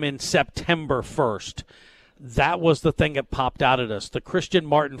saw them in September 1st, that was the thing that popped out at us. The Christian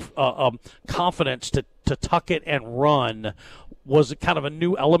Martin confidence to tuck it and run was kind of a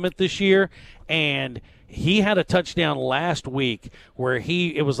new element this year. And he had a touchdown last week where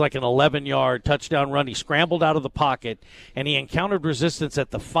it was like an 11-yard touchdown run. He scrambled out of the pocket, and he encountered resistance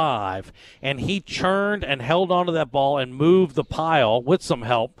at the 5, and he churned and held onto that ball and moved the pile with some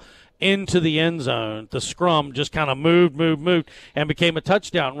help into the end zone. The scrum just kind of moved, and became a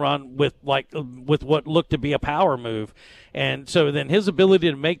touchdown run with what looked to be a power move. And so then his ability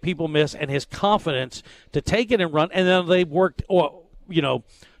to make people miss and his confidence to take it and run, and then they worked,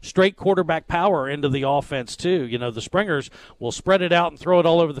 straight quarterback power into the offense too. The Springers will spread it out and throw it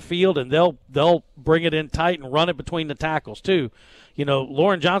all over the field, and they'll bring it in tight and run it between the tackles too.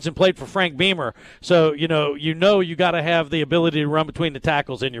 Lauren Johnson played for Frank Beamer, so you got to have the ability to run between the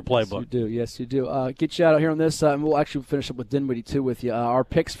tackles in your playbook. Yes, you do. Get you out here on this, and we'll actually finish up with Dinwiddie too with you. Our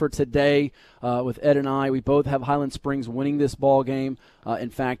picks for today with Ed and I, we both have Highland Springs winning this ball game.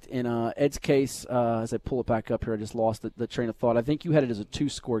 In fact, in Ed's case, as I pull it back up here, I just lost the train of thought. I think you had it as a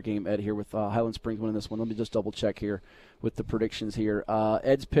 2-score game, Ed, here with Highland Springs winning this one. Let me just double check here with the predictions here.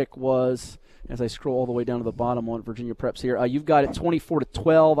 Ed's pick was, as I scroll all the way down to the bottom on Virginia Preps here, you've got it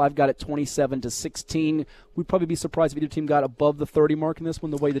 24-12. I've got it 27-16. We'd probably be surprised if either team got above the 30 mark in this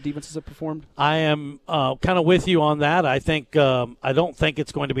one, the way the defenses have performed. I am kind of with you on that. I think I don't think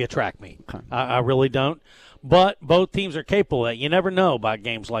it's going to be a track meet. Okay. I really don't. But both teams are capable of it. You never know about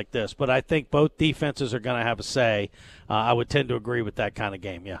games like this. But I think both defenses are going to have a say. I would tend to agree with that kind of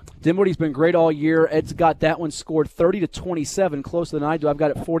game, yeah. Dinwiddie's been great all year. Ed's got that one scored 30-27, closer than I do. I've got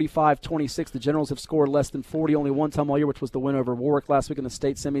it 45-26. The Generals have scored less than 40 only one time all year, which was the win over Warwick last week in the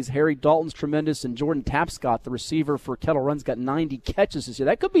state semis. Harry Dalton's tremendous, and Jordan Tapscott, the receiver for Kettle Run's got 90 catches this year.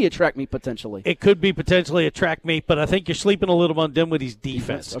 That could be a track meet potentially. It could be potentially a track meet, but I think you're sleeping a little on Dinwiddie's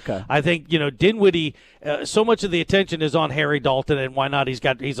defense. Okay. I think, Dinwiddie, so much of the attention is on Harry Dalton, and why not?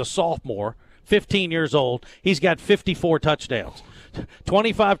 He's a sophomore. 15 years old. He's got 54 touchdowns.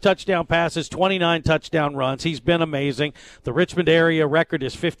 25 touchdown passes, 29 touchdown runs. He's been amazing. The Richmond area record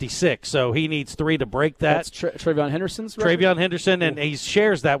is 56, so he needs 3 to break that. That's Travion Henderson's record? Travion Henderson, and he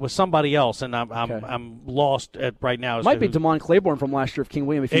shares that with somebody else, and I'm lost at right now. It might be Damon Claiborne from last year of King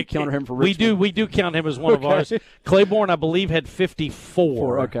William if you counter him for Richmond. We do count him as one of ours. Claiborne, I believe, had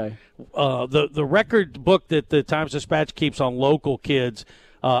 54. Okay. The record book that the Times-Dispatch keeps on local kids,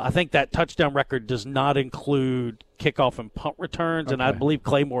 I think that touchdown record does not include kickoff and punt returns, and I believe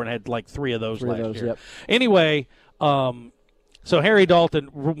Claiborne had like 3 of those last year. Yep. Anyway, so Harry Dalton,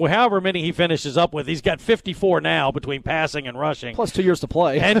 however many he finishes up with, he's got 54 now between passing and rushing. Plus 2 years to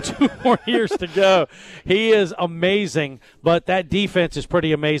play. And 2 more years to go. He is amazing, but that defense is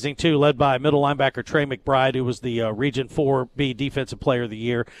pretty amazing too, led by middle linebacker Trey McBride, who was the Region 4B Defensive Player of the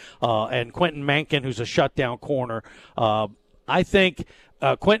Year, and Quentin Mankin, who's a shutdown corner. I think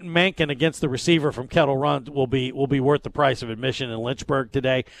Quentin Mankin against the receiver from Kettle Run will be worth the price of admission in Lynchburg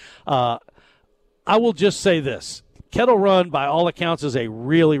today. I will just say this. Kettle Run, by all accounts, is a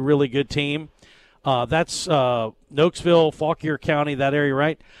really, really good team. That's Nokesville, Fauquier County, that area,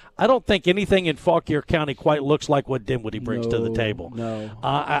 right? I don't think anything in Fauquier County quite looks like what Dinwiddie brings to the table. No.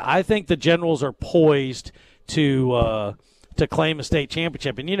 I think the Generals are poised to to claim a state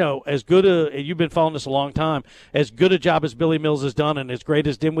championship. And, as good you've been following this a long time, as good a job as Billy Mills has done and as great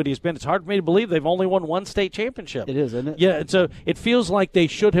as Dinwiddie has been, it's hard for me to believe they've only won one state championship. It is, isn't it? Yeah, and so it feels like they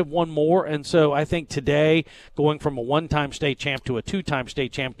should have won more. And so I think today, going from a one-time state champ to a two-time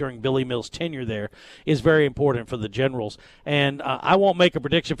state champ during Billy Mills' tenure there is very important for the Generals. And I won't make a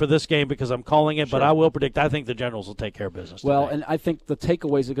prediction for this game because I'm calling it, but I will predict I think the Generals will take care of business Well, today. and I think the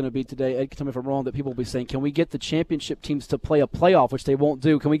takeaways are going to be today, Ed, tell me if I'm wrong, that people will be saying, can we get the championship teams to play a playoff, which they won't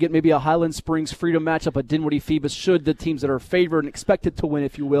do? Can we get maybe a Highland Springs Freedom matchup, a Dinwiddie Phoebus, should the teams that are favored and expected to win,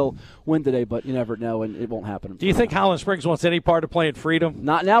 if you will, win today? But you never know, and it won't happen. Do you think Highland Springs wants any part of playing Freedom?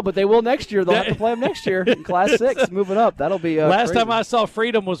 Not now, but they will next year. They'll have to play them next year in Class 6, moving up. That'll be Last crazy. time I saw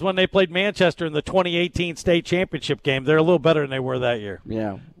Freedom was when they played Manchester in the 2018 state championship game. They're a little better than they were that year.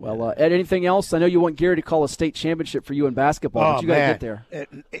 Yeah. Well, Ed, anything else? I know you want Gary to call a state championship for you in basketball, but you got to get there.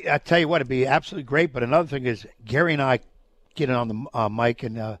 I tell you what, it'd be absolutely great. But another thing is, Gary and I getting on the mic,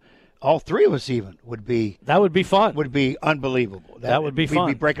 and all three of us even would be fun. Would be unbelievable. That would be fun.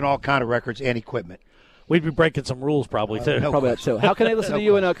 We'd be breaking all kind of records and equipment. We'd be breaking some rules probably too. Probably that too. How can they listen to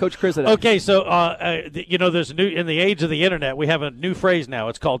you and Coach Chris today? Okay, so there's a new, in the age of the internet, we have a new phrase now.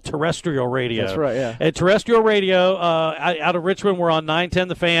 It's called terrestrial radio. That's right. Yeah. And terrestrial radio out of Richmond, we're on 910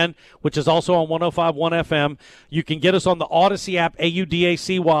 The Fan, which is also on 105.1 FM. You can get us on the Odyssey app,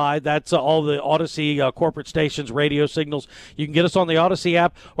 AUDACY. That's all the Odyssey corporate stations, radio signals. You can get us on the Odyssey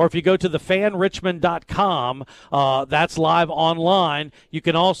app, or if you go to thefanrichmond.com, that's live online. You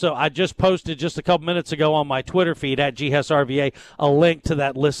can also, I just posted just a couple minutes ago on my Twitter feed at GHSRVA a link to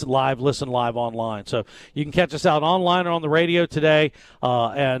that listen live online. So you can catch us out online or on the radio today,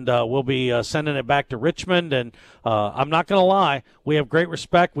 and we'll be sending it back to Richmond. And I'm not going to lie, we have great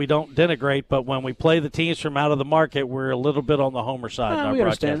respect. We don't denigrate, but when we play the teams from out of the market, we're a little bit on the homer side. In our we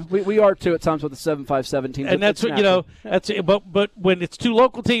understand. We are too at times with the 757 teams. And that's what that's it. But when it's two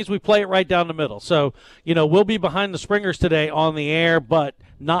local teams, we play it right down the middle. So we'll be behind the Springers today on the air, but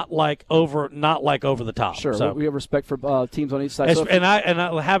not like over the top. Sure, so, we have respect for teams on each side. And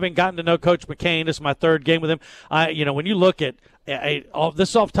I having gotten to know Coach McCain, this is my third game with him. When you look at this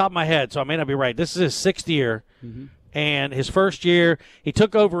is off the top of my head, so I may not be right. This is his sixth year, and his first year he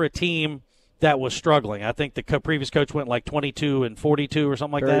took over a team that was struggling. I think the previous coach went like 22-42 or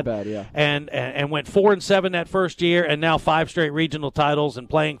something like that. Very bad, yeah. And went 4-7 that first year, and now 5 straight regional titles and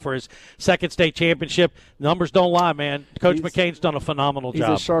playing for his second state championship. Numbers don't lie, man. Coach McCain's done a phenomenal job.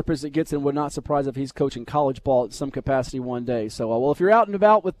 He's as sharp as it gets, and would not surprise if he's coaching college ball at some capacity one day. So, well, if you're out and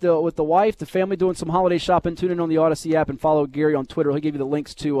about with the wife, the family, doing some holiday shopping, tune in on the Odyssey app and follow Gary on Twitter. He'll give you the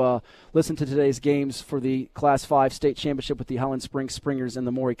links to listen to today's games for the Class 5 state championship with the Highland Springs Springers and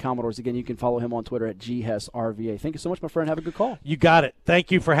the Maury Commodores. Again, you can follow him on Twitter at GHSRVA. Thank you so much, my friend. Have a good call. You got it.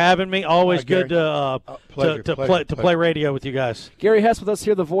 Thank you for having me. Always good to play radio with you guys. Gary Hess with us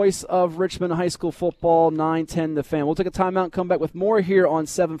here, the voice of Richmond High School football, 910 The Fan. We'll take a timeout and come back with more here on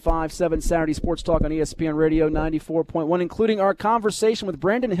 757 Saturday Sports Talk on ESPN Radio 94.1, including our conversation with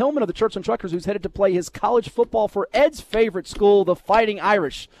Brandon Hillman of the Church and Truckers, who's headed to play his college football for Ed's favorite school, the Fighting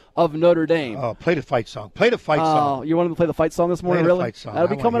Irish of Notre Dame. Oh, play the fight song. Play the fight song. You wanted to play the fight song this morning, play the really? Fight song.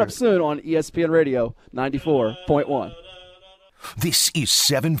 That'll be coming up soon on ESPN Radio 94.1. This is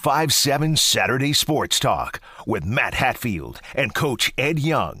 757 Saturday Sports Talk with Matt Hatfield and Coach Ed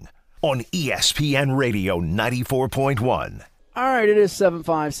Young on ESPN Radio 94.1. All right, it is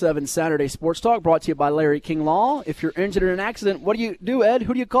 757 Saturday Sports Talk, brought to you by Larry King Law. If you're injured in an accident, what do you do, Ed?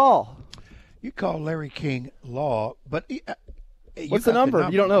 Who do you call? You call Larry King Law, but what's the number?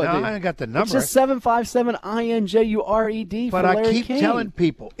 You don't know it, No, do you? I ain't got the number. It's just 757-INJURED But for Larry I keep King. telling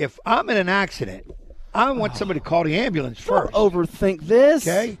people, if I'm in an accident, I want somebody to call the ambulance first. Don't overthink this.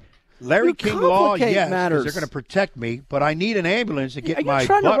 Okay? Larry You King Law, complicate yes, because matters. they're going to protect me, but I need an ambulance to get Are you my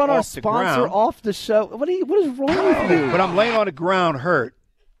trying butt to run our off the sponsor ground. off the show? What is wrong with you? But I'm laying on the ground hurt.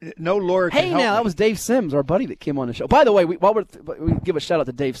 No lawyer can Hey, help now, me. that was Dave Sims, our buddy that came on the show. By the way, we give a shout-out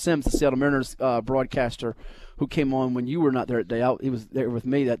to Dave Sims, the Seattle Mariners broadcaster, who came on when you were not there that day. He was there with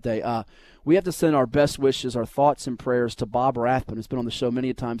me that day. We have to send our best wishes, our thoughts and prayers to Bob Rathman, who's been on the show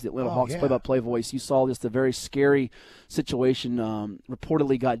many times, the Atlanta Hawks play-by-play voice. You saw just a very scary situation.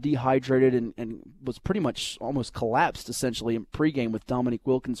 Reportedly got dehydrated and was pretty much almost collapsed, essentially, in pregame with Dominique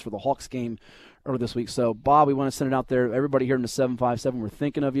Wilkins for the Hawks game earlier this week. So, Bob, we want to send it out there. Everybody here in the 757, we're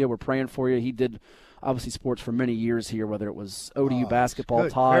thinking of you. We're praying for you. He did, obviously, sports for many years here, whether it was ODU basketball,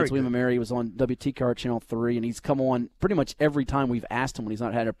 good, Todd's, very William good. Mary. He was on WTKR Channel 3, and he's come on pretty much every time we've asked him when he's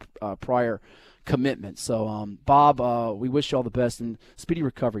not had a prior commitment. So, Bob, we wish you all the best and speedy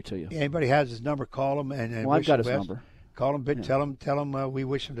recovery to you. Anybody has his number, call him. And Well, I've wish got him his best. number. Call him, tell him we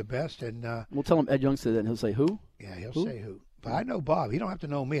wish him the best. And we'll tell him Ed Young said that, and he'll say who? Yeah, he'll say who. But I know Bob. He don't have to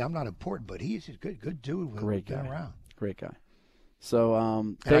know me. I'm not important, but he's a good dude. Great guy. Around. Great guy.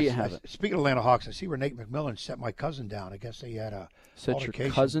 So there you have it. Speaking of Atlanta Hawks, I see where Nate McMillan set my cousin down. I guess they had a set your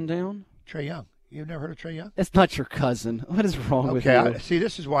cousin down? Trae Young. You've never heard of Trae Young? It's not your cousin. What is wrong with you? Okay, see,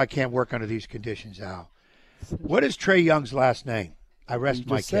 this is why I can't work under these conditions, Al. What is Trae Young's last name? I rest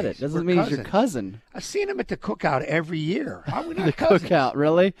my case. You just said it. Doesn't mean he's your cousin. I've seen him at the cookout every year. How are we not the cousins? Cookout,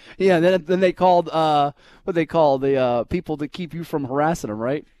 really? Yeah. Then they called what they call the people to keep you from harassing him,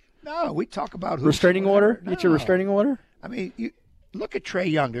 right? No, we talk about who's restraining order. No. Get your restraining order. I mean, you look at Trae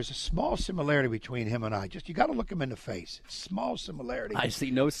Young. There's a small similarity between him and I. Just you got to look him in the face. Small similarity. I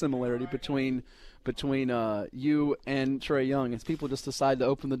see no similarity between you and Trae Young. It's people just decide to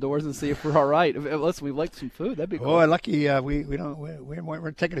open the doors and see if we're all right. Listen, we'd like some food. That'd be cool. Boy, lucky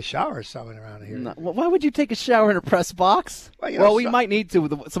we're taking a shower or something around here. No, why would you take a shower in a press box? Well, we might need to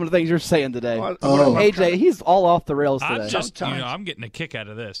with some of the things you're saying today. AJ, he's all off the rails today. I'm getting a kick out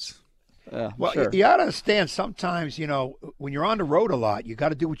of this. Well, you got to understand sometimes, when you're on the road a lot, you got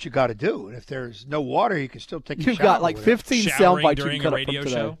to do what you got to do. And if there's no water, you can still take a shower. You've got like 15 sound bites during you can cut a radio up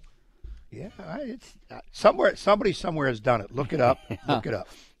from show. Today. Yeah, it's somebody somewhere has done it. Look it up. Look it up.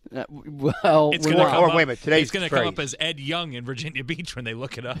 Well, it's gonna wait a minute. Today's it's going to come up as Ed Young in Virginia Beach when they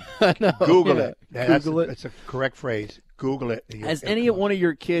look it up. No, Google it. Google it. That's a correct phrase. Google it. Has any one of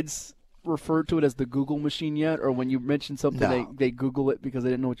your kids referred to it as the Google machine yet, or when you mention something, No. they Google it because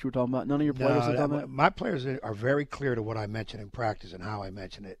they didn't know what you were talking about? None of your players have done that? My players are very clear to what I mention in practice and how I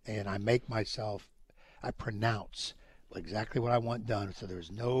mention it, and I pronounce exactly what I want done, so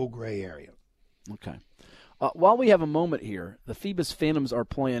there's no gray area. Okay. While we have a moment here, the Phoebus Phantoms are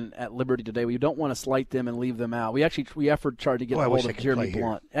playing at Liberty today. We don't want to slight them and leave them out. We tried to get a hold of Jeremy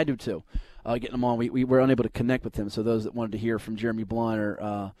Blunt. I do too. Getting them on, we were unable to connect with him. So those that wanted to hear from Jeremy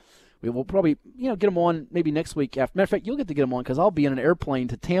Blunt we will probably get them on maybe next week. Matter of fact, you'll get to get them on because I'll be in an airplane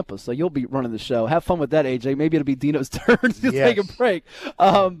to Tampa, so you'll be running the show. Have fun with that, AJ. Maybe it'll be Dino's turn to take a break.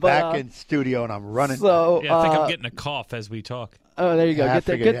 Back in studio, and I'm running. So I think I'm getting a cough as we talk. Oh, there you go.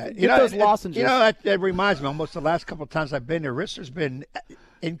 Get those lozenges. That reminds me. Almost the last couple of times I've been there, Risser's been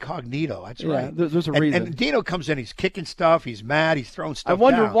incognito. That's right. There's a reason. And Dino comes in. He's kicking stuff. He's mad. He's throwing stuff. I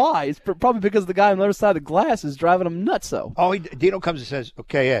wonder down. why. It's probably because the guy on the other side of the glass is driving him nuts. Dino comes and says,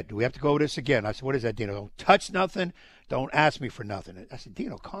 "Okay, Ed, do we have to go over this again?" I said, "What is that, Dino? Don't touch nothing. Don't ask me for nothing." I said,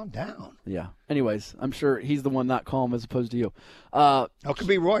 "Dino, calm down." Yeah. Anyways, I'm sure he's the one not calm as opposed to you. It could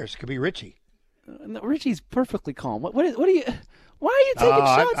be Royers. It could be Richie. Richie's perfectly calm. What are you? Why are you taking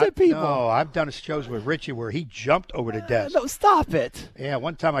shots at people? No, I've done shows with Richie where he jumped over the desk. No, stop it. Yeah,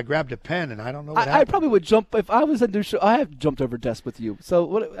 one time I grabbed a pen and I don't know what I happened. probably would jump if I was at the show. I have jumped over desks with you,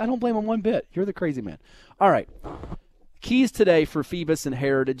 so I don't blame him one bit. You're the crazy man. All right. Keys today for Phoebus and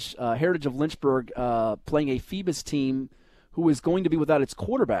Heritage. Heritage of Lynchburg playing a Phoebus team who is going to be without its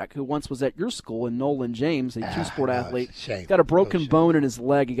quarterback, who once was at your school, in Nolan James, a two-sport athlete. He's got a broken bone in his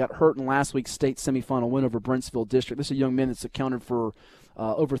leg. He got hurt in last week's state semifinal win over Brentsville District. This is a young man that's accounted for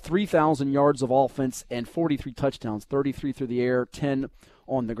over 3,000 yards of offense and 43 touchdowns, 33 through the air, 10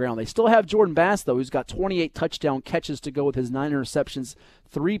 on the ground. They still have Jordan Bass, though, who's got 28 touchdown catches to go with his 9 interceptions,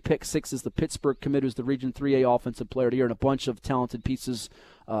 3 pick sixes. The Pittsburgh commit, who's the Region 3A Offensive Player of the Year, and a bunch of talented pieces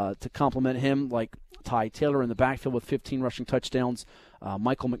to complement him, like Ty Taylor in the backfield with 15 rushing touchdowns.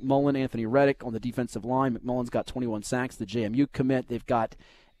 Michael McMullen, Anthony Reddick on the defensive line. McMullen's got 21 sacks. The JMU commit. They've got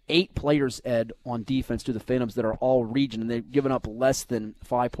 8 players, Ed, on defense to the Phantoms that are all region, and they've given up less than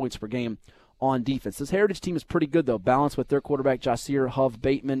 5 points per game on defense. This Heritage team is pretty good, though, balanced with their quarterback, Jasir Hove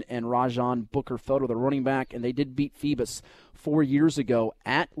Bateman, and Rajan Booker-Felder, the running back, and they did beat Phoebus 4 years ago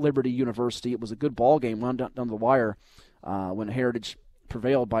at Liberty University. It was a good ball game, wound down the wire when Heritage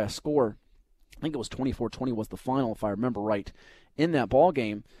prevailed by a score. I think it was 24-20 was the final, if I remember right, in that ball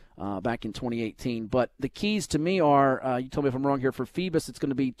game back in 2018. But the keys to me are, you tell me if I'm wrong here, for Phoebus, it's going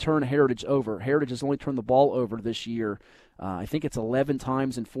to be turn Heritage over. Heritage has only turned the ball over this year. I think it's 11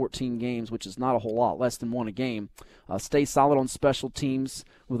 times in 14 games, which is not a whole lot, less than 1 a game. Stay solid on special teams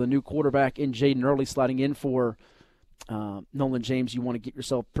with a new quarterback in Jaden Early sliding in for Nolan James. You want to get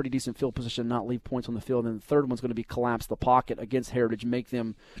yourself pretty decent field position, not leave points on the field. And the third one's going to be collapse the pocket against Heritage, make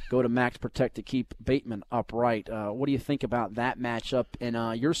them go to max protect to keep Bateman upright. What do you think about that matchup?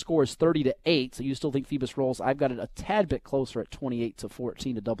 And your score is 30-8, so you still think Phoebus rolls. I've got it a tad bit closer at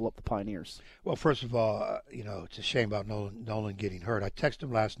 28-14 to double up the Pioneers. Well, first of all, it's a shame about Nolan getting hurt. I texted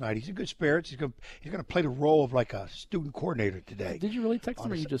him last night. He's in good spirits. He's going to play the role of like a student coordinator today. Did you really text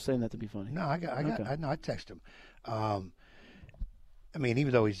him, or are you just saying that to be funny? No, I texted him. I mean,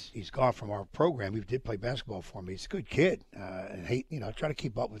 even though he's gone from our program, he did play basketball for me. He's a good kid, and try to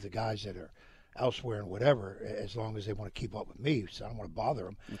keep up with the guys that are elsewhere and whatever, as long as they want to keep up with me. So I don't want to bother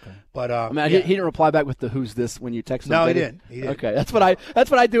him. Okay. But he didn't reply back with the "Who's this" when you texted him. No, he didn't. Okay, that's what I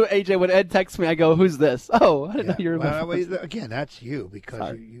do, AJ. When Ed texts me, I go, "Who's this?" Oh, I didn't know you were. Well, again, that's you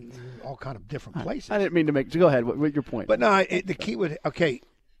because you're all kind of different places. I didn't mean to make. Go ahead. What's your point? But no, the key would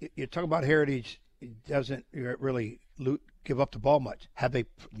you're talking about Heritage. It doesn't really give up the ball much. Have they?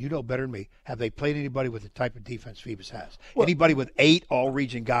 You know better than me. Have they played anybody with the type of defense Phoebus has? Well, anybody with 8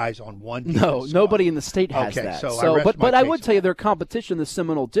 all-region guys on one? No, nobody in the state has that. But I would tell you their competition, the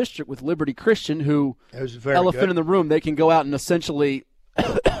Seminole District with Liberty Christian, who elephant in the room, they can go out and essentially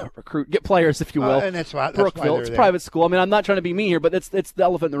get players, if you will. And that's why Brookville, it's a private school. I mean, I'm not trying to be mean here, but it's the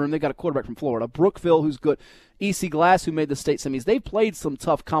elephant in the room. They got a quarterback from Florida. Brookville, who's good. EC Glass, who made the state semis. They've played some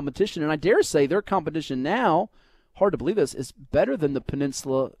tough competition, and I dare say their competition now, hard to believe this, is better than the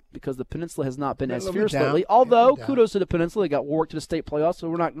Peninsula because the Peninsula has not been as fierce lately. Although, kudos to the Peninsula. They got Warwick to the state playoffs, so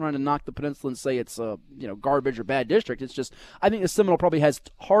we're not trying to knock the Peninsula and say it's garbage or bad district. It's just I think the Seminole probably has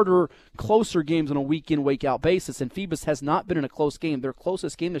harder, closer games on a week-in, week-out basis, and Phoebus has not been in a close game. Their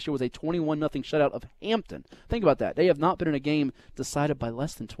closest game this year was a 21-0 shutout of Hampton. Think about that. They have not been in a game decided by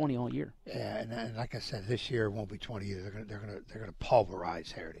less than 20 all year. Yeah, and like I said, this year it won't be 20 either. They're gonna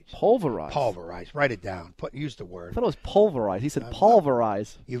pulverize Heritage. Pulverize. Write it down. Use the word. I thought it was pulverize. He said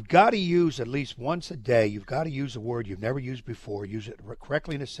pulverize. You've got to use at least once a day. You've got to use a word you've never used before. Use it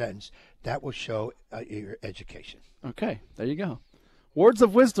correctly in a sentence. That will show your education. Okay, there you go. Words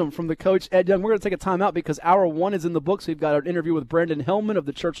of wisdom from the coach, Ed Young. We're going to take a timeout because hour 1 is in the books. We've got an interview with Brandon Hellman of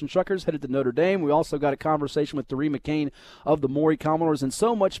the Church and Truckers headed to Notre Dame. We also got a conversation with Doree McCain of the Maury Commodores and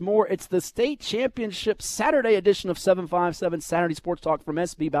so much more. It's the state championship Saturday edition of 757 Saturday Sports Talk from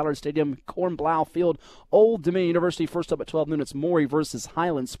SB Ballard Stadium, Kornblau Field, Old Dominion University. First up at 12 noon, it's Maury versus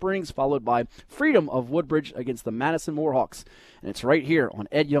Highland Springs, followed by Freedom of Woodbridge against the Madison Warhawks. And it's right here on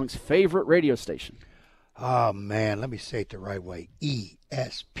Ed Young's favorite radio station. Oh, man, let me say it the right way.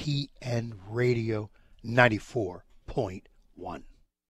 ESPN Radio 94.1.